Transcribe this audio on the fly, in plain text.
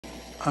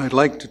I'd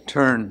like to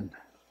turn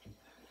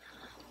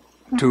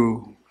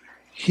to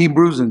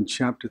Hebrews in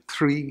chapter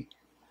 3.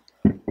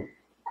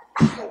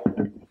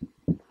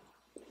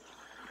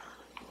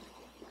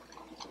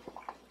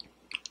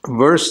 A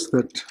verse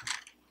that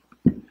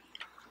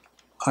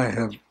I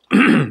have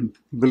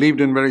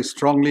believed in very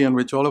strongly and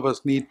which all of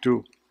us need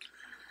to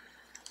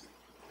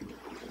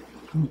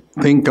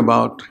think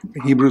about,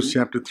 Hebrews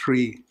chapter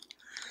 3,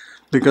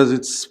 because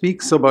it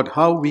speaks about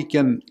how we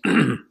can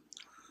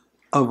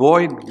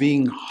avoid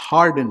being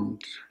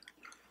hardened.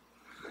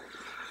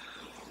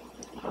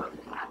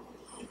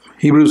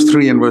 Hebrews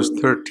 3 and verse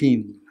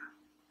 13.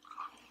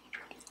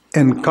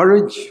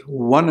 Encourage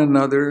one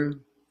another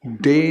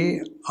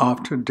day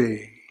after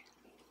day,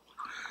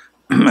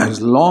 as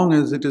long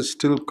as it is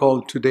still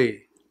called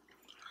today,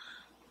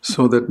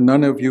 so that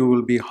none of you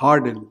will be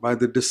hardened by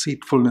the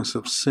deceitfulness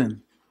of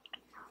sin.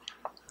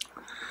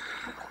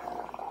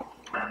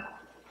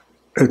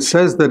 It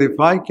says that if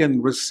I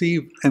can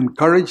receive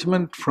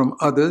encouragement from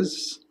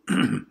others,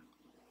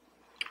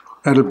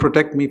 that'll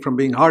protect me from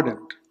being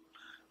hardened.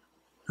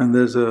 And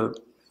there's a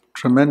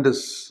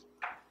tremendous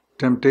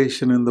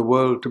temptation in the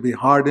world to be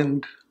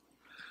hardened.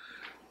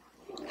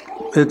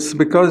 It's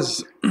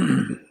because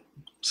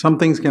some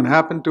things can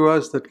happen to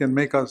us that can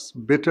make us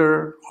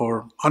bitter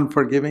or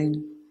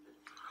unforgiving,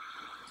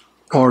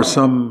 or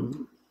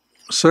some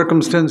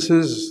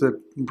circumstances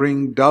that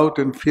bring doubt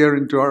and fear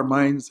into our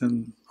minds,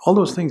 and all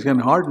those things can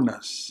harden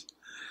us.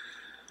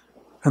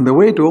 And the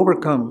way to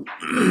overcome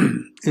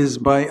is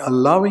by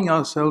allowing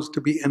ourselves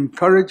to be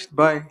encouraged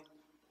by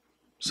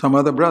some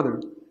other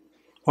brother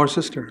or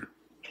sister.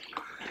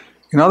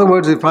 In other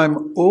words, if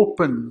I'm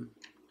open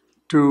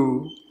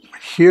to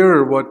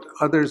hear what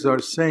others are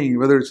saying,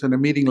 whether it's in a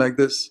meeting like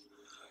this,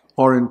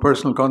 or in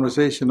personal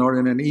conversation, or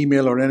in an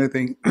email or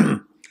anything,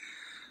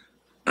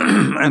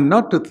 and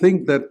not to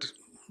think that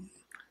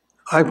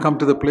I've come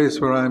to the place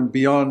where I'm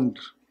beyond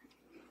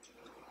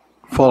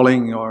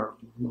falling or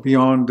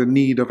beyond the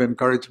need of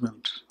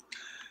encouragement.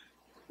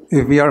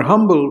 If we are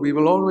humble, we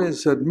will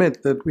always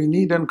admit that we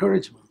need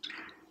encouragement.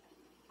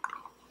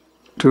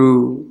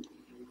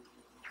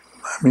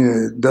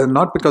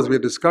 Not because we are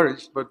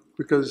discouraged, but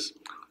because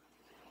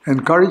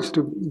encouraged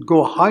to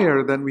go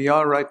higher than we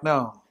are right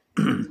now.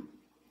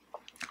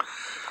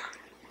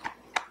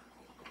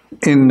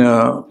 In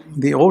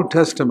the Old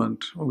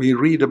Testament, we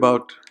read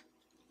about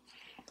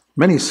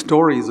many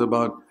stories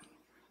about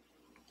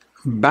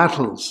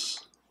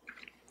battles,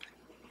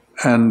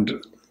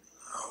 and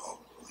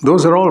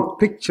those are all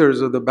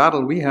pictures of the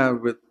battle we have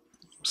with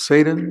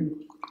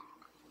Satan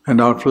and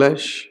our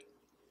flesh.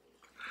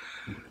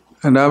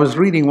 And I was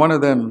reading one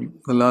of them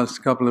the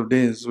last couple of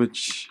days,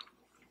 which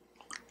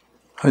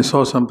I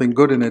saw something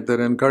good in it that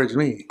encouraged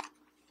me.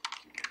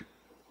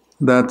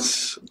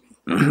 That's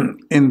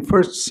in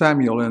 1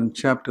 Samuel in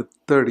chapter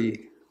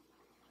 30.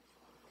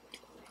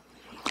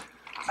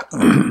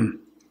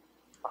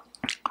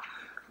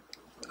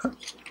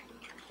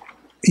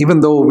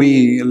 Even though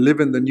we live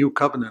in the new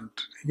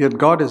covenant, yet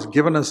God has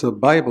given us a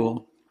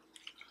Bible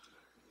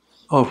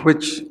of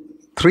which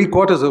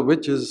 3/4 of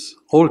which is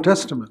Old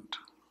Testament.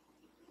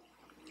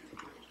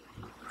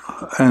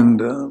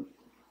 And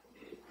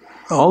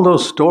all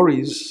those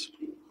stories,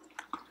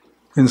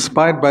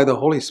 inspired by the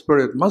Holy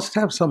Spirit, must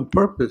have some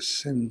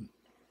purpose in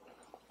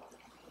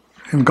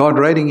God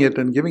writing it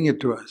and giving it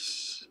to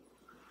us.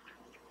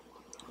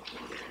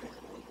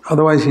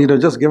 Otherwise, He'd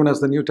have just given us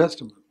the New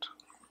Testament.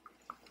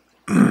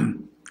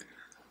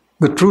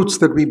 The truths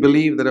that we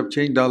believe that have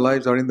changed our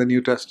lives are in the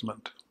New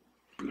Testament.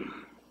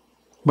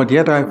 But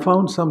yet I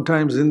found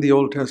sometimes in the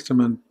Old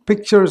Testament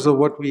pictures of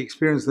what we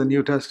experience in the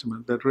New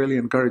Testament that really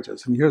encourage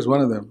us. And here's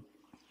one of them.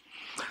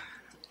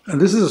 And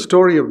this is a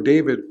story of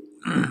David,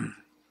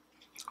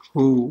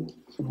 who,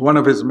 one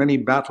of his many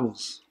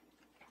battles.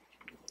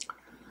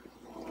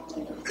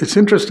 It's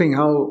interesting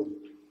how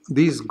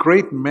these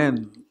great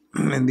men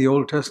in the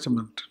Old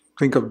Testament,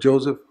 think of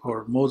Joseph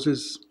or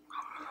Moses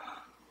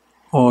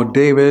or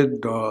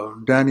David or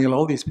Daniel,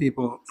 all these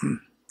people,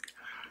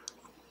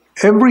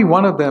 every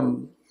one of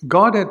them,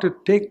 God had to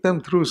take them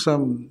through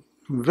some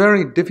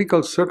very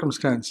difficult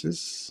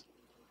circumstances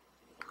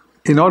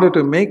in order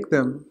to make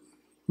them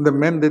the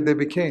men that they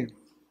became.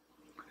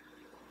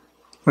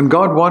 When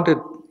God wanted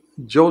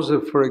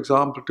Joseph, for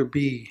example, to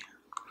be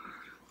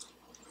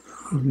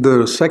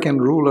the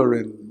second ruler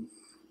in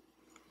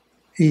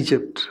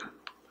Egypt,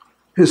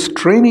 his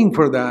training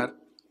for that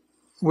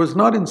was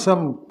not in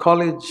some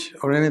college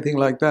or anything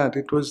like that.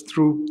 It was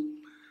through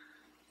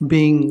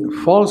being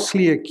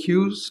falsely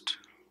accused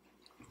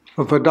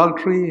of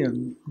adultery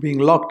and being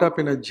locked up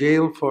in a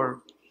jail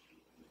for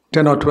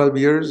 10 or 12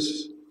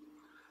 years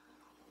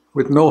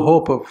with no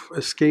hope of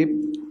escape.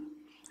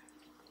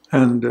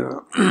 And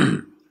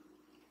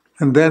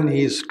then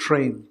he's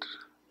trained.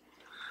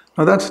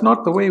 Now that's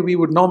not the way we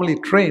would normally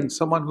train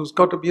someone who's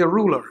got to be a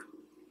ruler.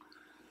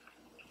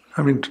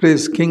 I mean,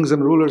 today's kings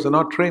and rulers are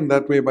not trained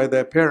that way by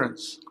their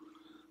parents.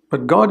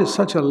 But God is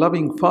such a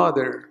loving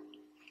Father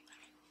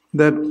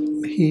that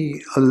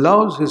He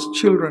allows His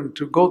children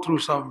to go through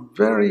some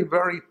very,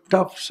 very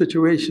tough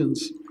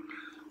situations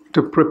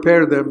to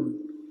prepare them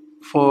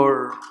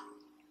for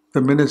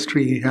the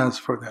ministry He has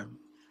for them.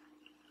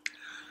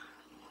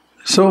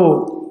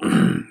 So,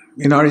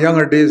 in our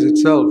younger days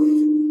itself,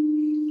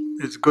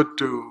 it's good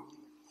to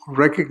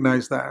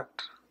recognize that.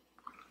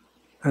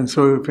 And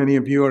so if any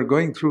of you are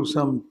going through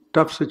some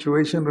tough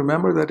situation,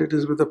 remember that it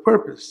is with a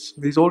purpose.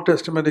 These Old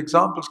Testament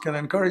examples can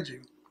encourage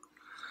you.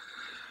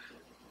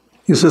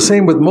 It's the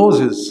same with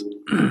Moses.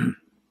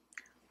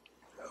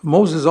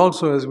 Moses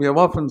also, as we have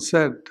often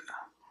said,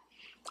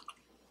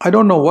 I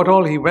don't know what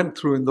all he went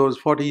through in those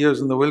 40 years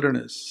in the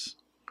wilderness,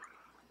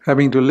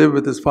 having to live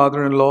with his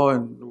father-in-law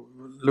and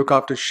look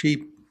after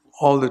sheep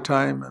all the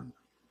time. And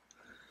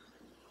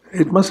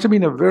it must have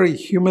been a very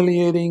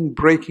humiliating,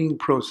 breaking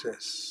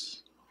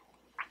process.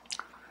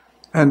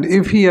 And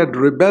if he had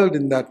rebelled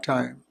in that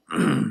time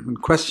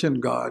and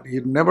questioned God,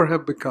 he'd never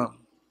have become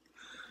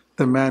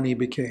the man he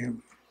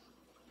became.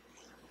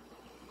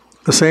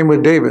 The same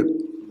with David.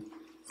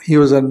 He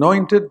was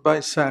anointed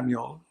by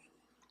Samuel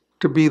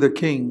to be the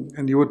king,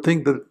 and you would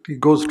think that he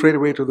goes straight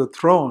away to the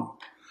throne,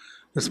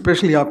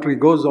 especially after he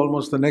goes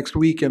almost the next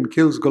week and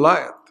kills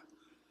Goliath.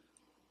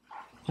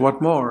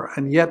 What more?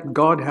 And yet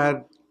God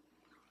had,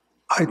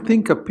 I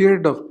think, a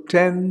period of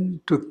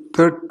 10 to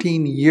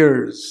 13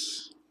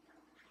 years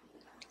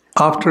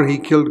after he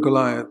killed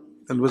Goliath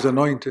and was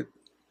anointed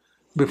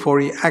before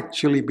he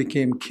actually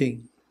became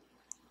king.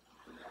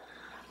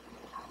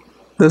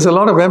 There's a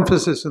lot of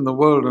emphasis in the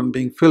world on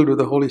being filled with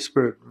the Holy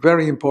Spirit.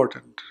 Very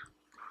important.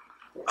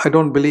 I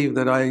don't believe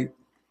that I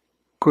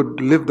could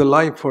live the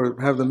life or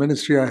have the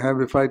ministry I have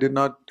if I did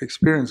not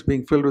experience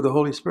being filled with the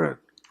Holy Spirit.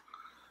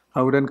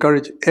 I would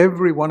encourage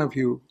every one of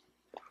you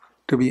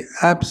to be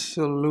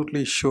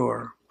absolutely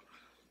sure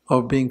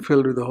of being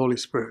filled with the Holy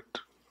Spirit.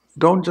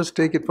 Don't just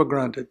take it for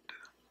granted.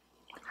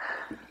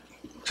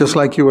 Just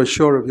like you are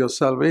sure of your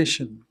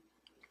salvation,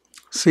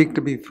 seek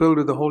to be filled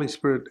with the Holy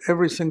Spirit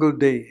every single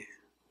day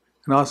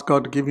and ask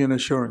God to give you an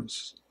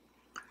assurance.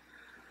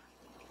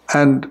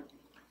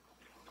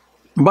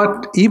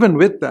 But even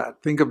with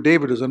that, think of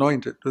David as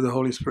anointed with the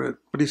Holy Spirit,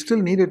 but he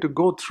still needed to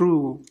go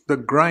through the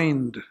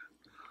grind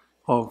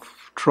of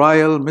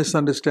trial,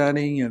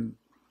 misunderstanding, and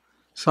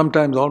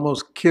sometimes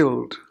almost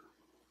killed.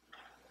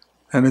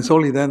 And it's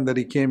only then that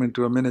he came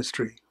into a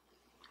ministry.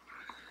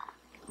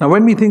 Now,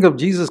 when we think of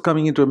Jesus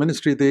coming into a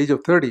ministry at the age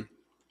of 30,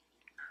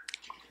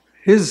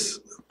 his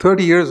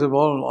 30 years have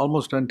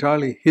almost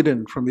entirely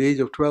hidden from the age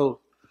of 12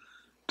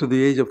 to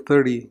the age of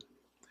 30.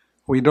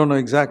 We don't know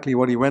exactly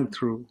what he went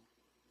through.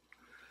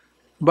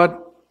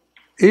 But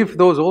if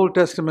those Old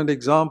Testament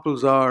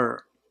examples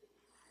are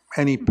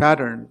any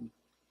pattern,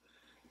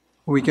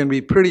 we can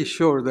be pretty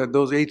sure that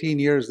those 18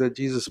 years that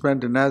Jesus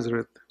spent in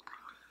Nazareth,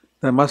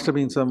 there must have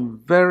been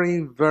some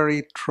very,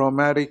 very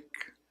traumatic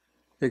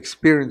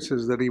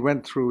experiences that he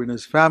went through in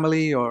his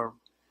family or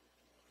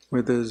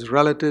with his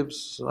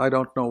relatives, I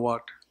don't know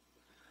what.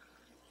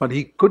 But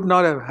he could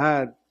not have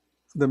had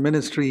the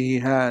ministry he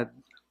had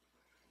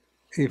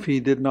if he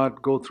did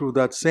not go through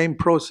that same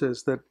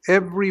process that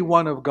every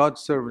one of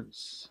God's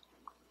servants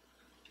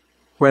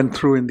went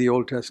through in the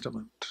Old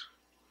Testament.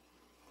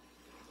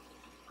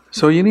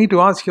 So you need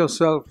to ask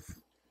yourself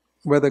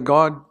whether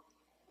God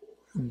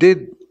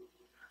did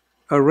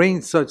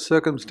arrange such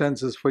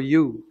circumstances for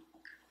you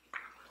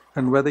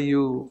and whether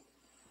you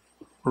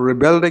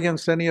rebelled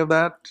against any of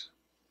that,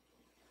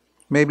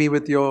 maybe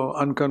with your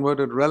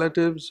unconverted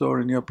relatives or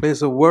in your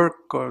place of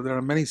work, or there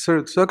are many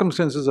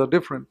circumstances are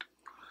different.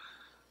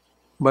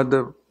 But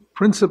the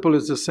principle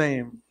is the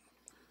same.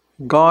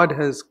 God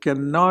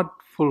cannot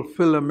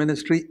fulfill a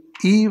ministry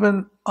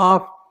even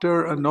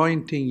after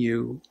anointing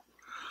you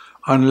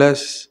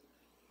unless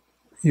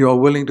you are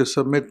willing to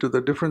submit to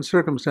the different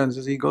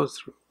circumstances he goes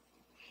through.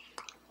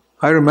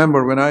 I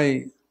remember when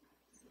I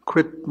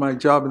quit my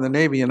job in the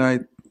Navy and I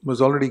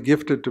was already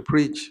gifted to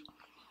preach,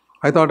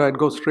 I thought I'd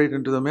go straight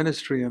into the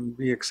ministry and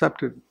be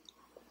accepted.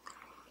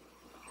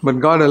 But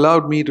God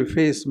allowed me to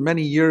face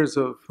many years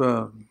of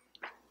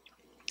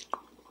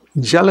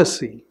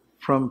jealousy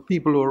from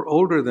people who are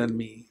older than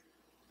me,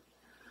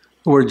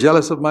 who were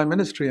jealous of my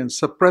ministry and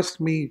suppressed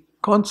me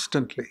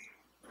constantly.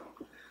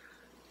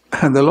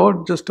 And the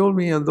Lord just told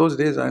me in those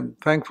days, I'm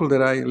thankful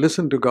that I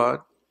listened to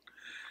God.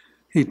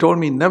 He told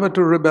me never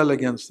to rebel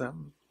against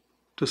them,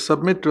 to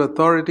submit to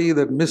authority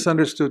that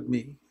misunderstood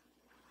me,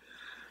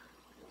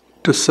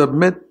 to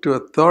submit to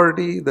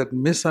authority that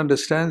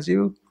misunderstands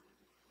you.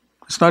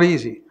 It's not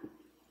easy.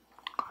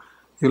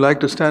 You like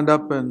to stand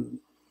up and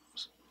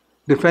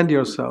defend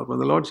yourself.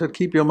 And the Lord said,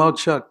 keep your mouth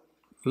shut.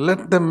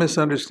 Let them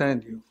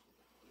misunderstand you.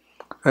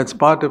 That's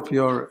part of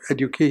your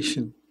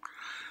education.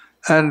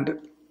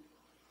 And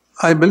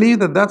I believe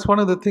that that's one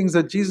of the things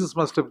that Jesus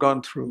must have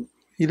gone through.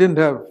 He didn't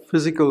have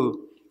physical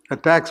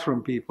attacks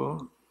from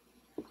people,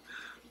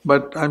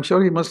 but I'm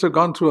sure he must have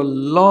gone through a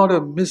lot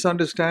of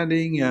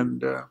misunderstanding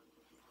and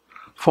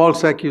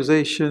false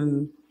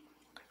accusation.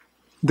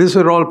 These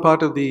are all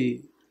part of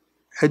the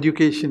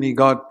education he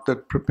got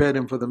that prepared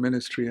him for the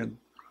ministry. And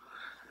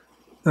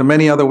There are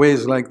many other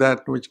ways like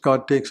that which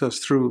God takes us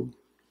through.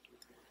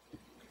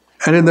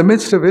 And in the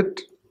midst of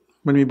it,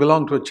 when we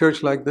belong to a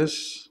church like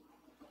this,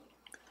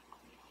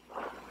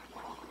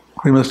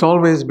 we must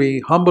always be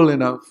humble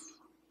enough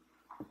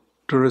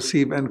to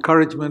receive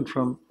encouragement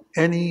from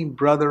any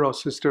brother or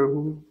sister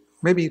who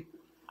may be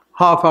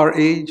half our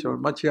age or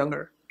much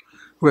younger,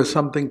 who has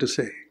something to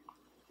say.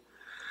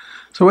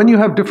 So when you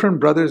have different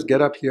brothers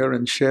get up here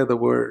and share the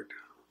word,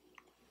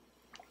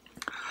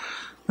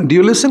 do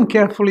you listen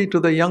carefully to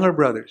the younger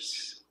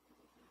brothers?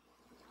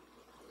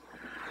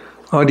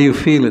 Or do you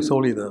feel it's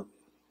only the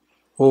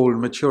old,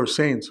 mature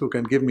saints who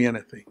can give me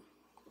anything?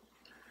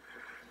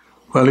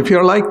 Well, if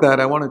you're like that,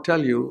 I want to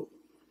tell you,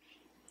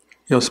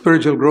 your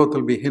spiritual growth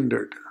will be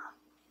hindered.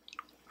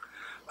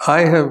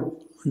 I have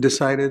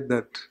decided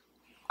that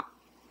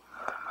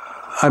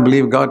I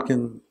believe God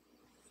can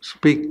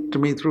speak to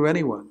me through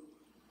anyone,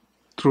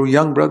 through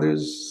young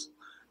brothers,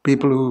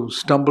 people who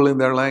stumble in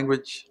their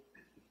language.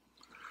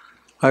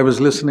 I was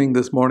listening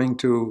this morning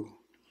to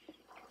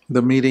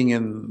the meeting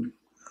in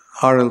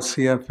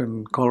RLCF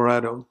in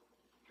Colorado,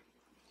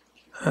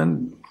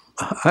 and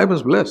I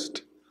was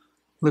blessed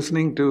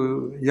listening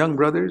to young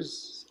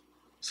brothers.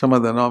 Some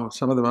of them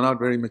are not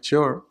very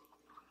mature,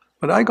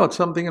 but I got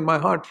something in my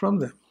heart from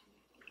them.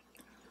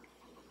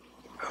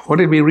 What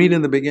did we read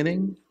in the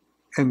beginning?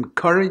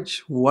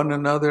 Encourage one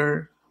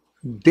another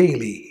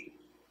daily,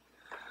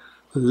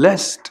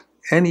 lest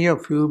any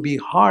of you be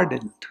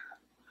hardened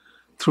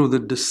through the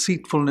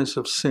deceitfulness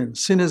of sin.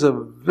 Sin is a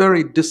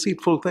very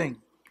deceitful thing.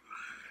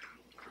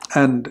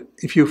 And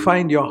if you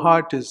find your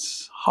heart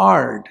is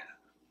hard,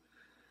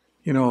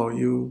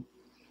 it's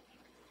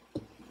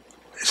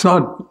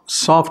not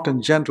soft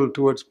and gentle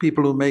towards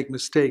people who make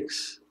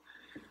mistakes.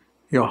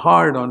 You're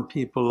hard on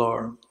people,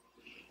 or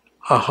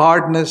a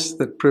hardness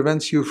that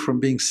prevents you from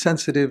being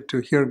sensitive to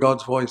hear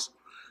God's voice.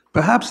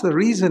 Perhaps the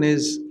reason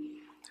is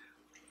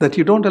that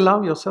you don't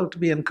allow yourself to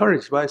be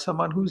encouraged by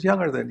someone who's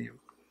younger than you,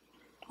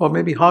 or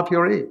maybe half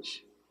your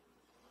age.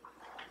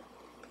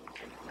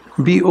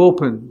 Be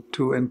open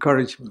to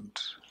encouragement.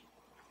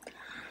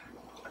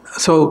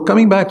 So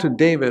coming back to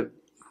David,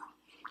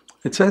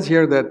 it says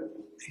here that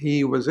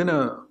he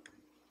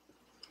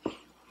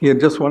had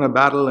just won a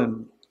battle,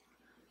 and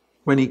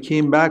when he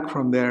came back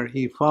from there,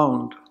 he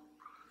found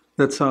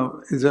that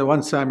is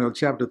 1 Samuel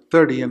chapter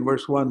 30 and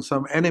verse 1,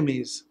 some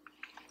enemies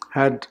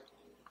had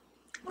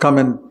come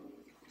and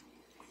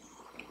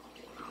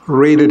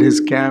raided his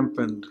camp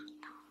and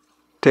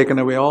taken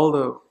away all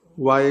the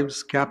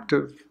wives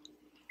captive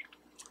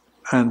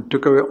and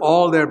took away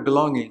all their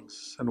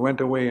belongings and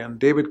went away. And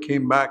David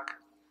came back,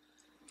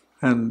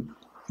 and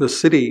the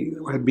city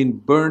had been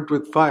burnt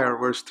with fire,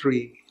 verse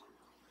 3.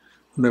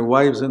 And their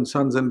wives and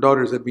sons and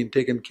daughters had been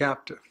taken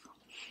captive.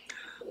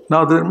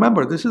 Now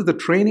remember, this is the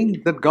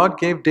training that God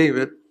gave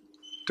David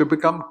to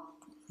become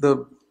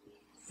the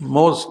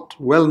most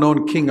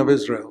well-known king of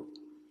Israel.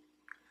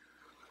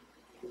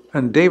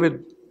 And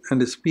David and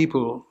his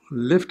people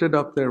lifted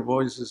up their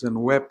voices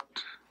and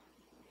wept.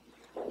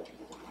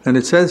 And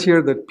it says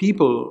here that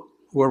people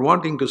were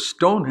wanting to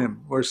stone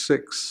him, verse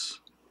 6.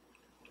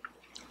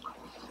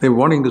 They were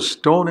wanting to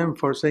stone him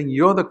for saying,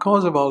 "You're the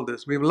cause of all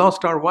this. We've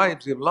lost our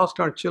wives, we've lost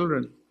our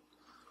children."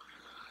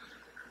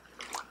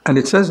 And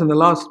it says in the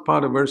last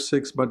part of verse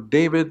 6, but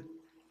David,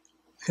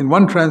 in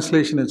one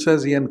translation it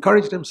says he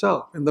encouraged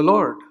himself in the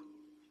Lord,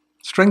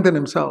 strengthened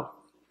himself.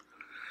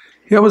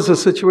 Here was a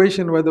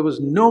situation where there was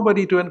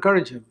nobody to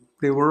encourage him.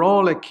 They were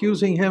all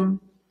accusing him,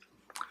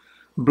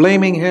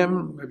 blaming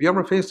him. Have you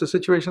ever faced a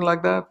situation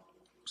like that?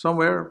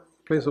 Somewhere,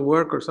 place of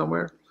work or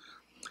somewhere?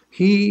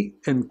 He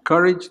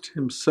encouraged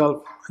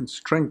himself and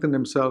strengthened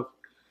himself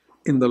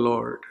in the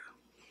Lord.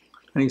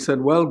 And he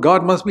said, well,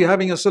 God must be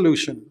having a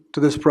solution to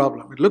this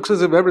problem. It looks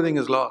as if everything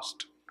is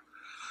lost.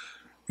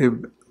 If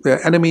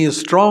the enemy is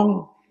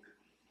strong,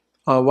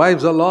 our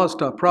wives are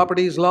lost, our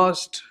property is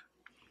lost,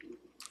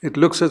 it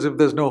looks as if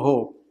there's no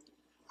hope.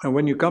 And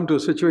when you come to a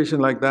situation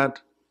like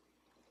that,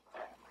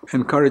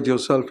 encourage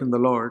yourself in the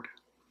Lord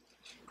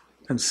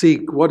and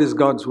seek what is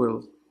God's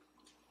will.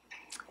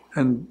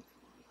 And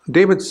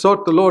David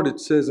sought the Lord, it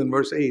says in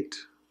verse 8.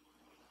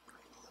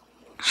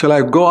 Shall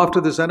I go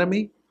after this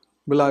enemy?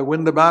 Will I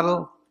win the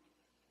battle?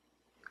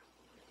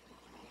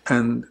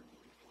 And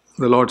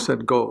the Lord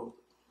said, go.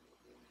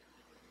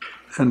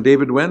 And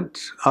David went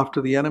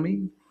after the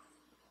enemy.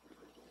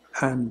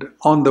 And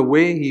on the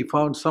way, he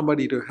found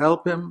somebody to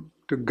help him,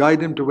 to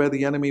guide him to where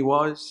the enemy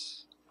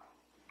was.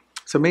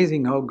 It's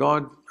amazing how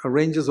God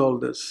arranges all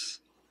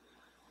this.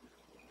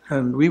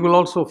 And we will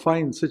also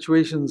find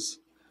situations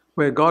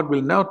where God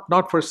will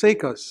not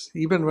forsake us,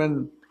 even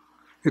when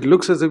it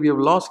looks as if we have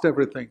lost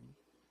everything.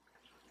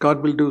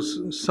 God will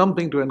do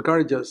something to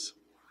encourage us.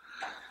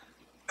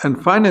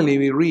 And finally,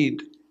 we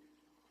read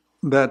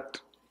that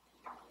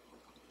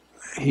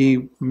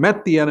he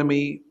met the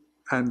enemy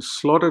and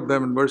slaughtered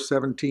them in verse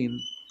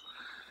 17.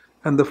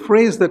 And the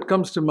phrase that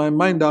comes to my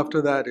mind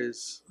after that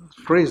is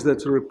a phrase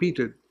that's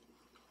repeated.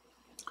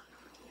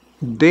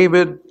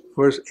 David,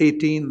 verse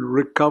 18,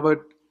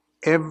 recovered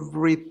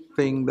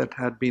everything that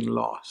had been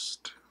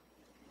lost.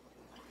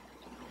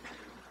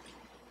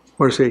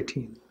 Verse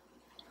 18.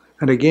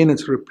 And again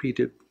it's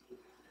repeated.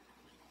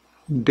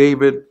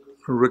 David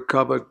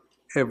recovered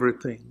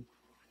everything.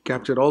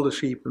 Captured all the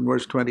sheep in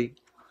verse 20.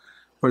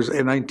 Verse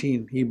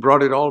 19. He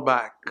brought it all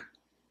back.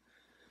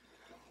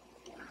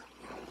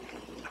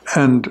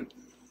 And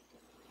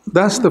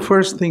that's the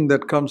first thing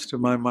that comes to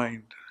my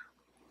mind.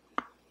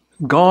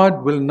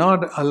 God will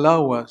not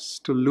allow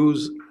us to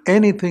lose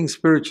anything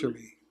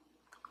spiritually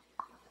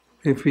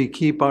if we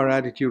keep our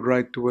attitude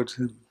right towards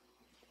Him.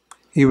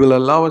 He will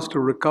allow us to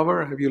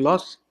recover. Have you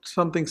lost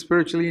something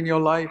spiritually in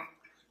your life?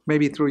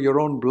 Maybe through your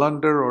own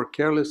blunder or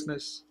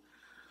carelessness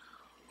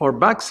or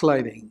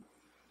backsliding.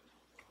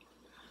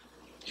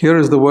 Here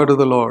is the word of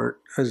the Lord.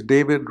 As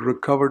David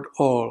recovered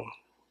all,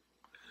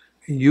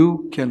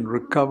 you can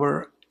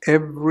recover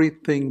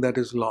everything that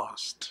is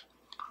lost.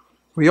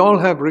 We all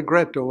have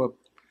regret over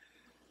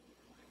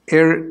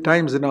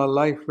times in our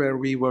life where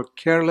we were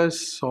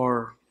careless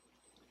or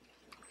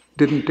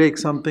didn't take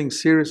something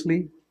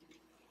seriously,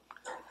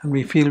 and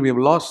we feel we have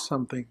lost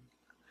something.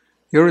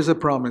 Here is a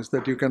promise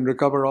that you can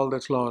recover all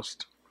that's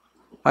lost.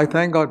 I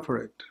thank God for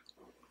it.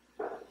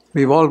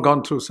 We've all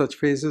gone through such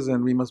phases,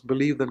 and we must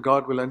believe that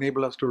God will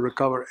enable us to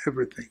recover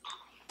everything.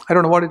 I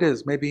don't know what it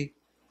is. Maybe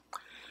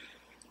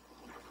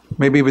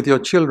with your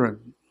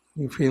children,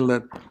 you feel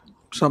that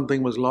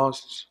something was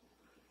lost,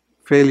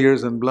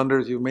 failures and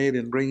blunders you made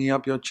in bringing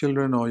up your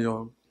children, or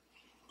your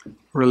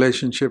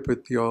relationship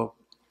with your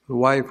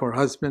wife or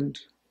husband.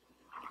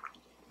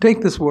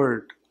 Take this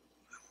word.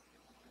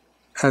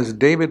 As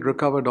David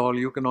recovered all,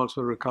 you can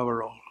also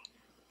recover all.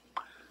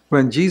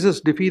 When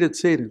Jesus defeated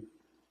Satan,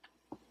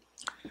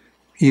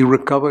 He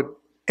recovered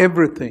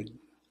everything.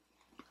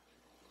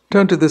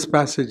 Turn to this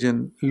passage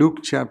in Luke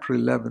chapter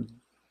 11.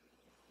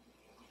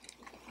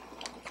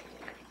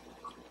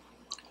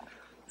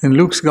 In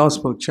Luke's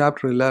Gospel,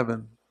 chapter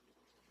 11,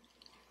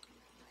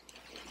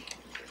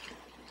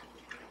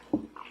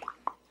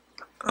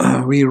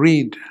 we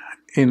read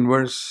in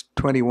verse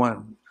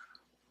 21.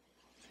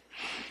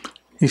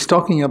 He's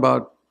talking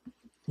about,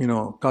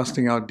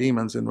 casting out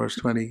demons in verse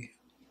 20.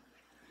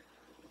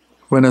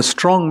 When a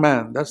strong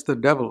man, that's the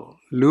devil,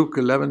 Luke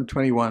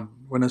 11:21.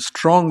 When a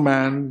strong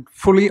man,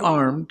 fully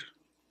armed,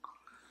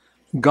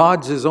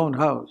 guards his own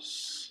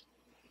house,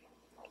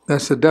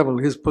 that's the devil.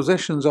 His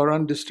possessions are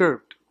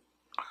undisturbed.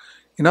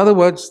 In other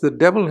words, the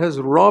devil has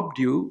robbed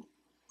you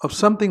of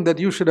something that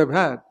you should have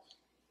had.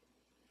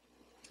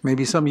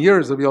 Maybe some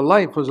years of your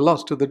life was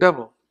lost to the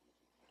devil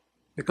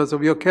because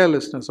of your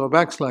carelessness or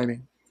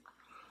backsliding,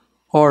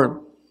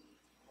 or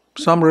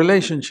some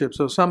relationships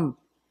or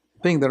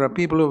something. There are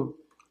people who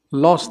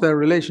lost their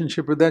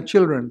relationship with their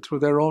children through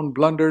their own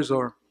blunders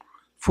or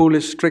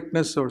foolish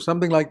strictness or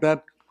something like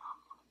that.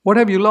 What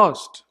have you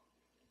lost?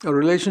 A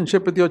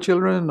relationship with your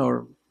children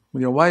or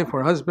with your wife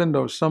or husband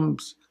or some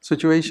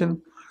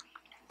situation?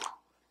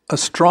 A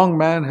strong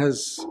man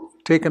has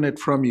taken it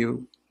from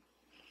you.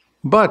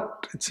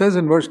 But it says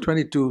in verse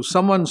 22,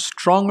 someone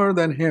stronger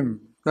than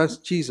him, that's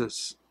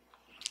Jesus,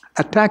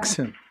 attacks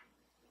him,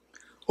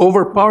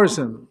 overpowers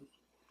him,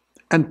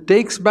 and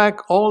takes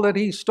back all that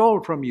he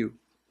stole from you,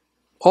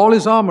 all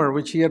his armor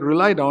which he had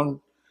relied on,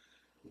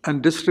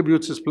 and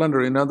distributes his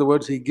plunder. In other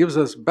words, he gives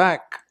us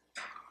back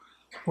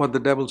what the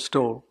devil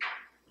stole.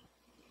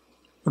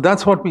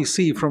 That's what we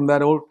see from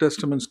that Old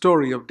Testament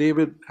story of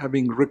David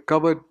having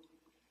recovered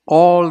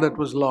all that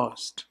was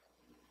lost.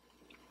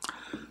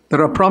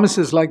 There are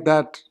promises like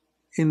that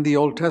in the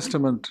Old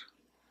Testament.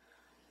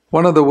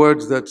 One of the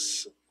words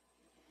that's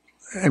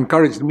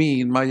encouraged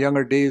me in my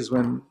younger days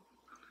when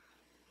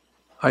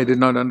I did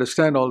not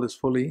understand all this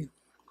fully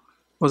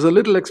was a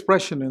little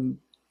expression in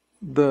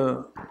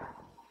the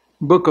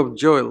book of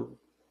Joel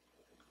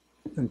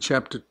in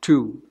chapter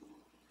 2.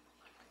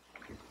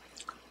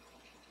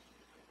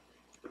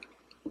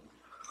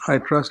 I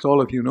trust all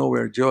of you know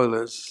where Joel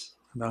is,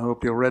 and I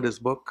hope you read his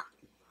book.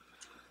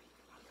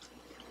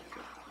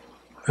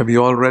 Have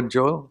you all read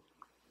Joel?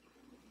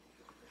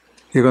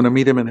 You're going to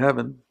meet him in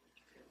heaven,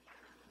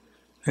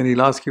 and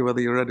he'll ask you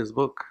whether you read his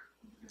book.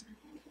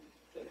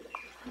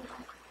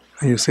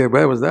 And you say,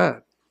 where was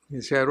that?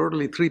 You say, I wrote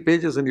only 3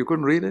 pages and you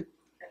couldn't read it?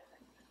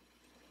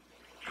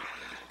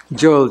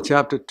 Joel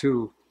chapter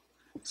 2.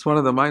 It's one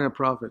of the minor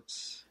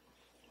prophets.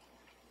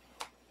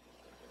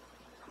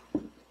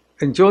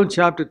 In Joel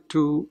chapter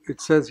 2,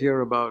 it says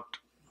here about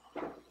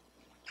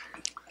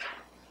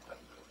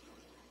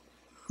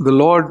the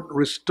Lord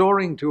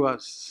restoring to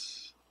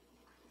us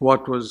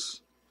what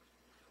was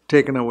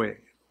taken away.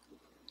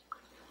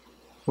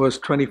 Verse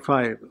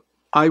 25,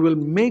 I will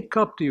make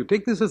up to you.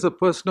 Take this as a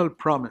personal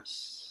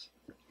promise.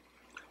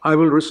 I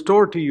will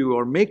restore to you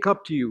or make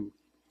up to you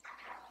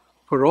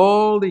for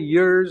all the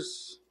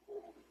years,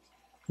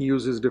 he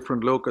uses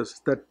different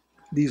locusts, that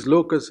these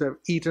locusts have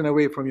eaten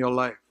away from your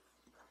life.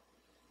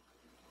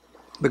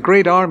 The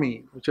great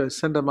army which I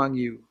send among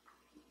you,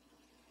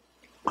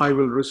 I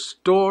will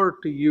restore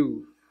to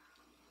you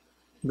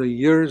the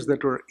years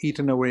that were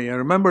eaten away. I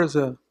remember as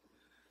a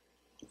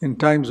In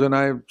times when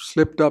I've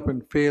slipped up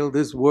and failed,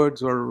 these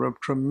words were of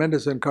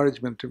tremendous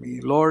encouragement to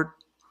me. Lord,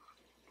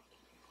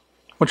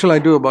 what shall I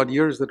do about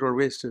years that were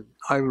wasted?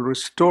 I will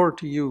restore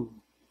to you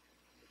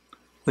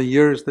the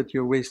years that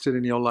you wasted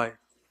in your life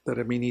that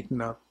have been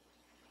eaten up.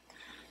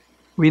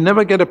 We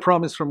never get a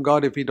promise from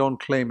God if we don't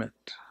claim it.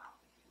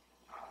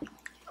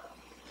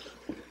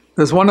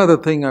 There's one other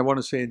thing I want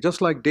to say.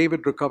 Just like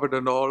David recovered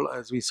it all,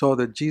 as we saw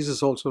that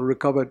Jesus also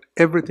recovered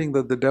everything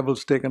that the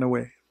devil's taken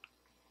away.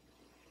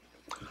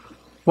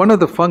 One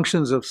of the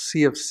functions of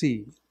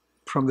CFC,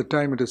 from the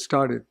time it has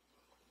started,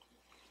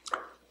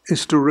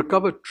 is to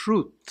recover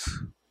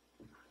truth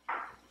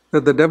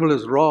that the devil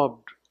has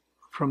robbed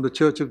from the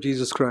Church of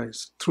Jesus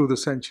Christ through the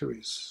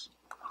centuries.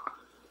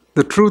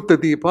 The truth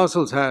that the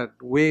apostles had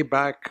way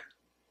back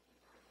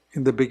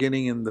in the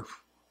beginning,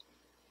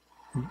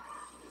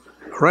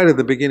 right at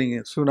the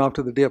beginning, soon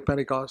after the day of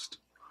Pentecost.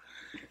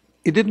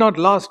 It did not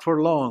last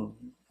for long,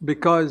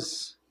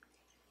 because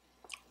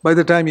by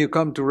the time you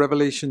come to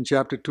Revelation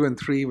chapter 2 and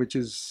 3, which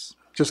is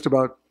just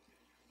about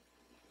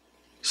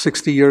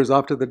 60 years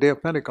after the day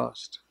of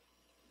Pentecost,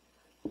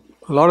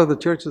 a lot of the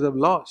churches have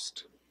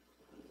lost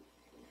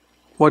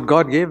what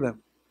God gave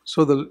them.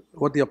 So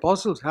what the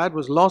apostles had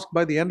was lost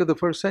by the end of the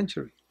first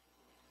century.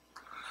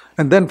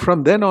 And then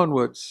from then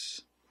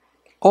onwards,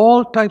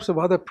 all types of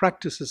other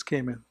practices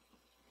came in.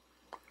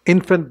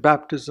 Infant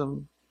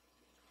baptism,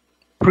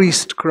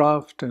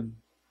 priestcraft, and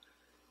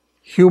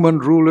human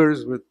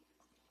rulers with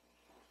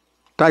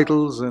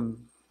titles and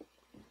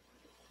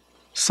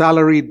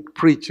salaried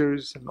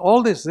preachers, and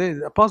all this.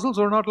 The apostles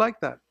were not like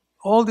that.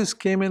 All this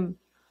came in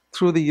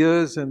through the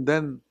years, and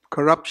then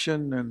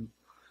corruption and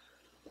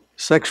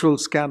sexual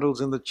scandals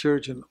in the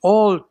church and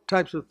all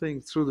types of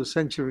things through the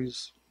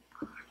centuries.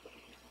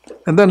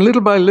 And then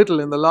little by little,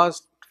 in the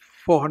last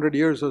 400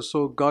 years or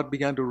so, God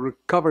began to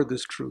recover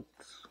this truth.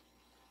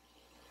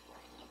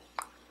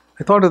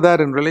 I thought of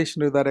that in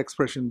relation to that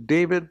expression.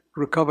 David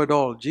recovered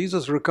all.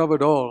 Jesus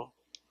recovered all.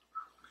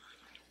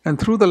 And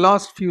through the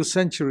last few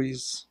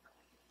centuries,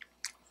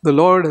 the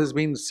Lord has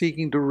been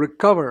seeking to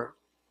recover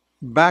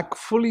back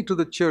fully to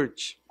the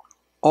church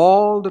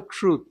all the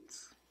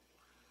truth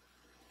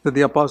that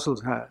the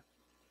apostles had.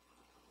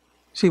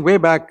 See, way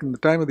back in the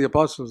time of the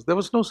apostles, there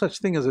was no such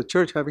thing as a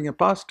church having a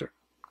pastor.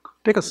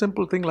 Take a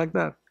simple thing like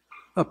that.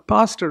 A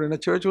pastor in a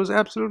church was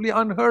absolutely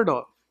unheard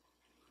of.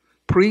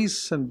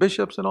 Priests and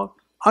bishops and all,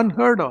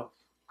 unheard of.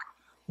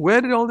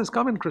 Where did all this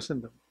come in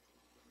Christendom?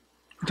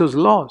 It was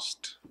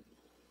lost.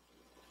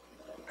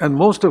 And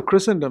most of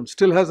Christendom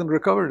still hasn't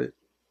recovered it.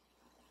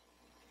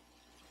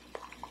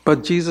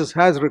 But Jesus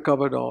has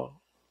recovered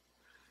all.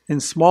 In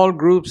small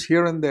groups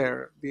here and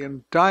there, the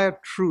entire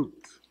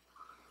truth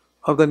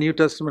of the New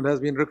Testament has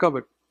been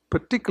recovered,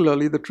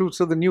 particularly the truths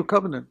of the New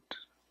Covenant.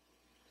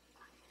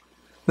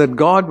 That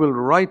God will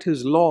write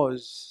His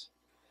laws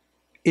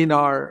in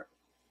our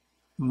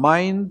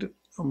mind,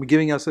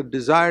 giving us a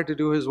desire to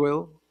do His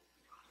will,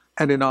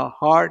 and in our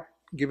heart,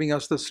 giving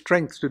us the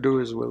strength to do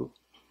His will.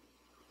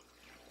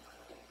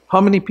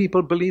 How many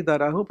people believe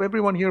that? I hope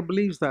everyone here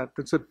believes that.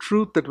 It's a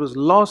truth that was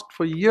lost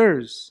for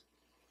years.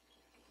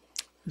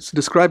 It's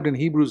described in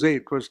Hebrews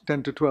 8, verse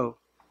 10 to 12.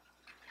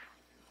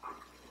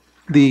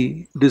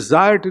 The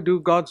desire to do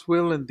God's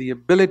will and the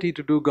ability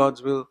to do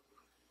God's will,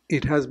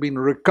 it has been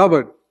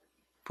recovered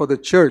for the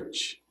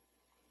church.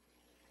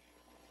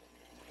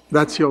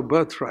 That's your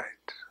birthright.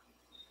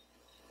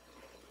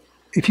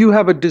 If you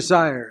have a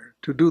desire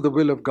to do the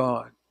will of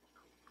God,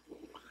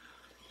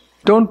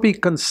 don't be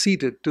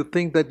conceited to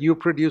think that you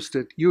produced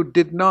it. You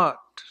did not.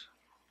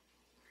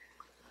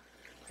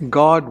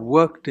 God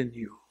worked in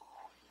you.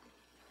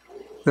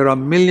 There are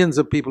millions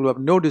of people who have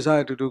no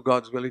desire to do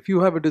God's will. If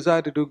you have a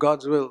desire to do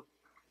God's will,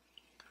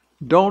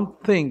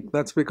 don't think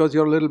that's because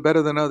you're a little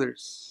better than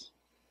others.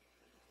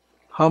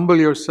 Humble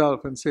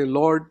yourself and say,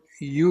 Lord,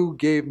 you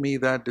gave me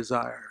that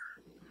desire.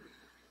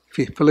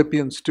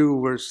 Philippians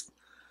 2, verse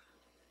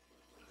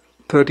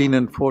 13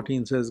 and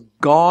 14 says,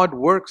 God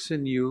works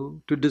in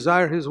you to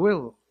desire His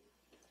will.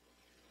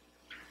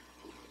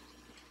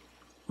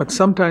 But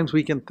sometimes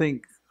we can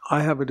think,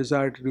 I have a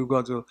desire to do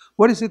God's will.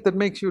 What is it that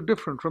makes you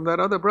different from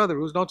that other brother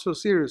who's not so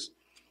serious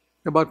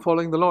about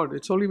following the Lord?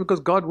 It's only because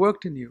God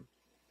worked in you.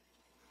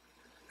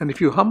 And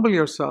if you humble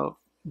yourself,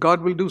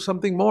 God will do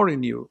something more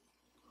in you.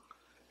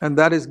 And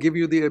that is give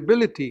you the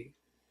ability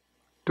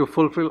to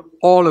fulfill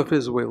all of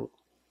His will.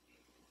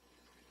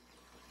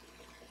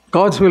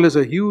 God's will is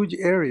a huge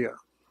area,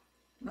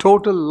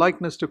 total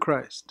likeness to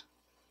Christ.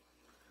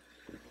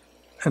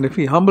 And if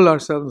we humble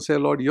ourselves and say,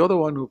 Lord, you're the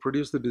one who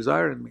produced the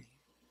desire in me.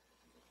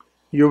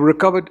 You've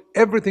recovered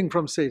everything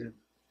from Satan.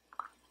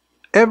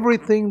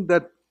 Everything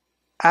that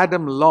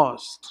Adam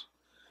lost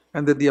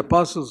and that the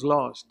apostles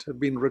lost have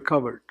been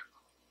recovered.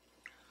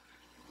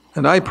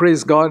 And I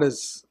praise God,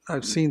 as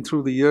I've seen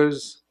through the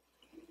years,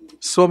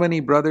 so many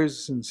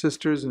brothers and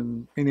sisters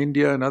in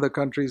India and other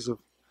countries, of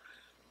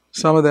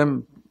some of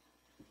them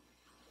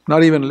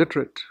not even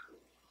literate,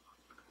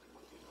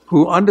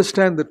 who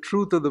understand the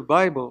truth of the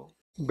Bible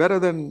better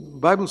than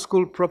Bible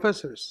school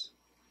professors.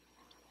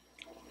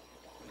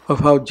 of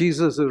how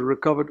Jesus has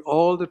recovered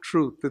all the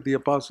truth that the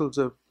apostles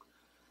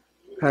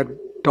had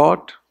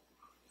taught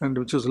and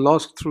which was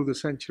lost through the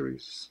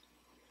centuries.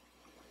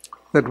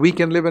 That we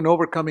can live an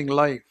overcoming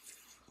life.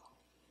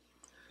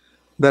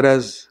 That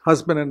as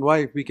husband and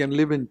wife, we can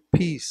live in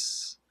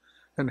peace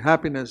and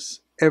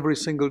happiness every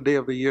single day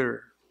of the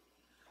year.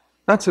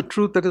 That's a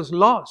truth that is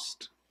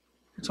lost.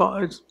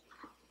 You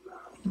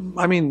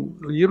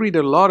read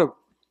a lot of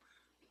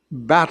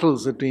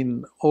battles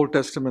between Old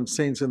Testament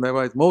saints and their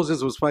wives.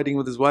 Moses was fighting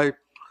with his wife.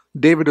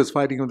 David was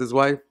fighting with his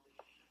wife.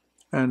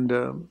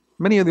 And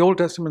many of the Old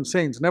Testament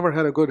saints never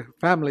had a good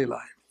family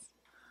life.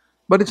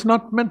 But it's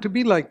not meant to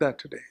be like that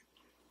today.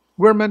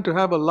 We're meant to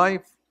have a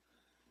life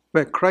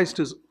where Christ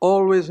is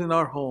always in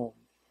our home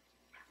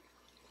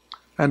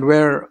and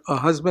where a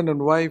husband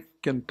and wife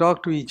can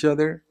talk to each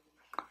other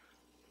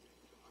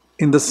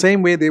in the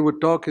same way they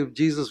would talk if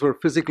Jesus were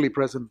physically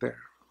present there.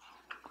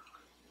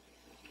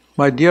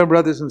 My dear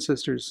brothers and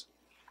sisters,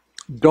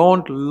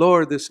 don't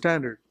lower this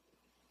standard.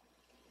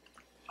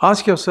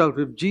 Ask yourself,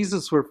 if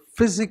Jesus were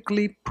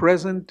physically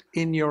present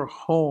in your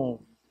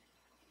home,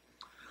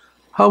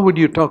 how would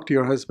you talk to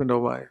your husband or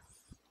wife?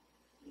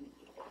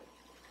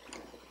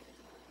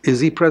 Is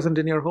he present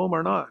in your home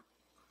or not?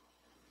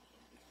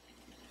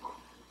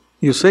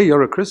 You say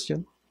you're a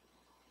Christian.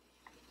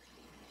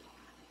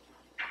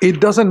 It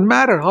doesn't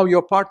matter how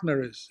your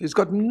partner is. It's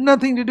got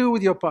nothing to do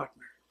with your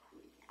partner.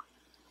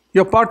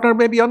 Your partner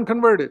may be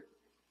unconverted,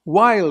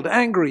 wild,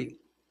 angry.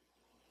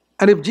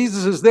 And if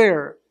Jesus is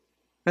there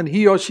and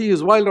he or she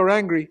is wild or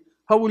angry,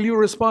 how will you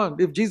respond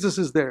if Jesus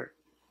is there?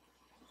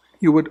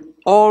 You would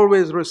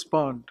always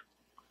respond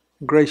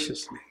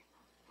graciously.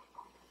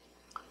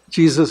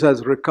 Jesus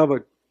has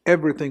recovered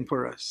everything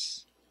for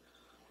us.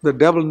 The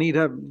devil need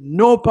have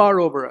no power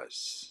over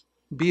us.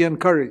 Be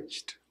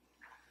encouraged.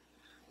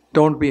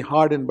 Don't be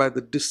hardened by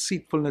the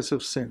deceitfulness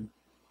of sin.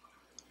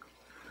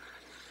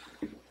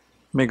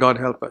 May God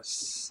help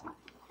us.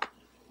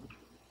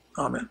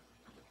 Amen.